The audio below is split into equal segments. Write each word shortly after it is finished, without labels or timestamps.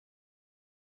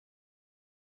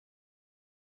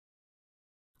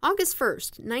August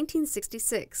 1st,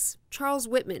 1966, Charles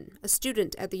Whitman, a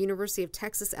student at the University of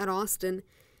Texas at Austin,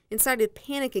 incited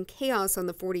panic and chaos on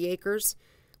the 40 acres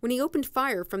when he opened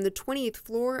fire from the 28th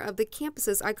floor of the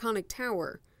campus's iconic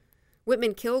tower.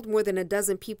 Whitman killed more than a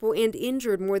dozen people and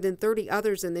injured more than 30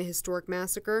 others in the historic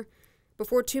massacre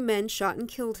before two men shot and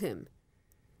killed him.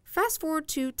 Fast forward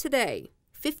to today,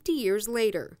 50 years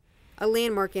later, a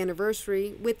landmark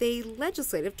anniversary with a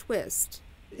legislative twist.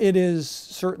 It is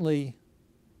certainly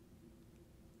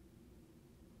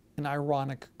an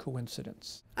ironic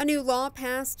coincidence. A new law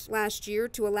passed last year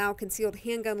to allow concealed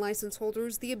handgun license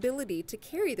holders the ability to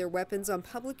carry their weapons on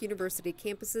public university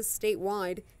campuses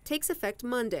statewide takes effect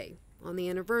Monday, on the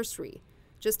anniversary,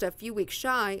 just a few weeks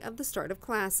shy of the start of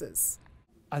classes.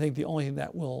 I think the only thing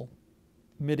that will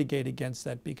mitigate against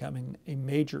that becoming a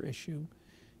major issue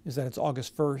is that it's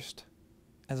August 1st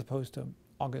as opposed to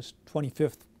August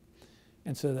 25th,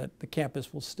 and so that the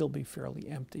campus will still be fairly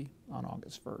empty on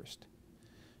August 1st.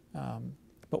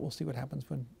 But we'll see what happens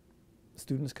when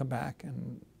students come back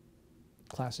and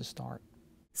classes start.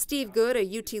 Steve Goode,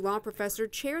 a UT law professor,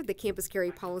 chaired the Campus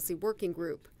Carry Policy Working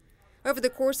Group. Over the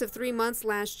course of 3 months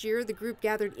last year, the group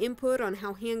gathered input on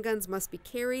how handguns must be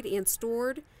carried and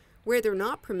stored, where they're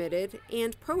not permitted,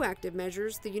 and proactive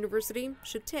measures the university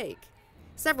should take.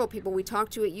 Several people we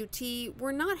talked to at UT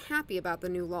were not happy about the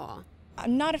new law.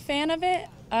 I'm not a fan of it,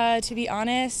 to be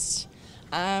honest.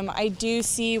 I do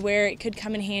see where it could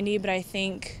come in handy, but I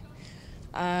think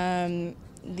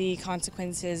the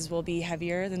consequences will be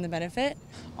heavier than the benefit.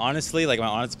 Honestly, like my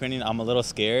honest opinion, I'm a little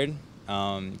scared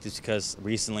just because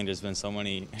recently there's been so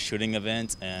many shooting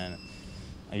events and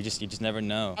you just never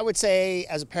know. I would say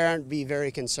as a parent be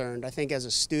very concerned. I think as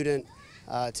a student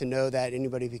to know that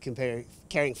anybody be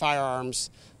carrying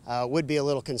firearms would be a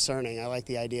little concerning. I like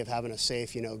the idea of having a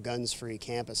safe, guns-free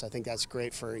campus. I think that's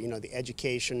great for, the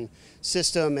education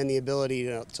system and the ability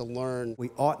to learn. We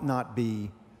ought not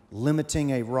be limiting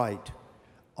a right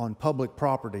on public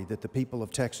property that the people of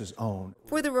Texas own.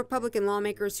 For the Republican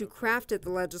lawmakers who crafted the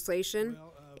legislation,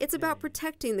 it's about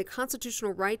protecting the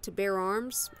constitutional right to bear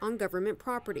arms on government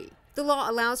property. The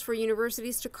law allows for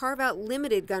universities to carve out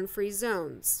limited gun-free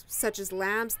zones, such as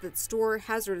labs that store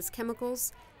hazardous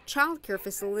chemicals, child care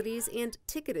facilities, and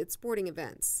ticketed sporting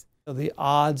events. So the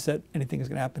odds that anything is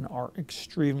going to happen are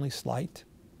extremely slight.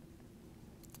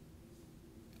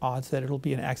 Odds that it'll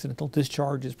be an accidental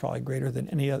discharge is probably greater than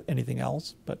anything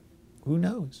else, but who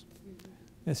knows?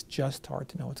 It's just hard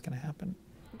to know what's going to happen.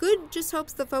 Goode just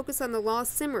hopes the focus on the law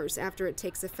simmers after it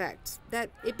takes effect, that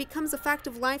it becomes a fact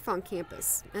of life on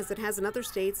campus, as it has in other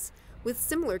states with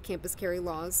similar campus carry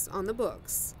laws on the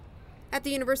books. At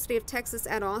the University of Texas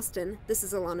at Austin, this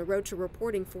is Alana Rocha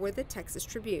reporting for the Texas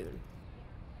Tribune.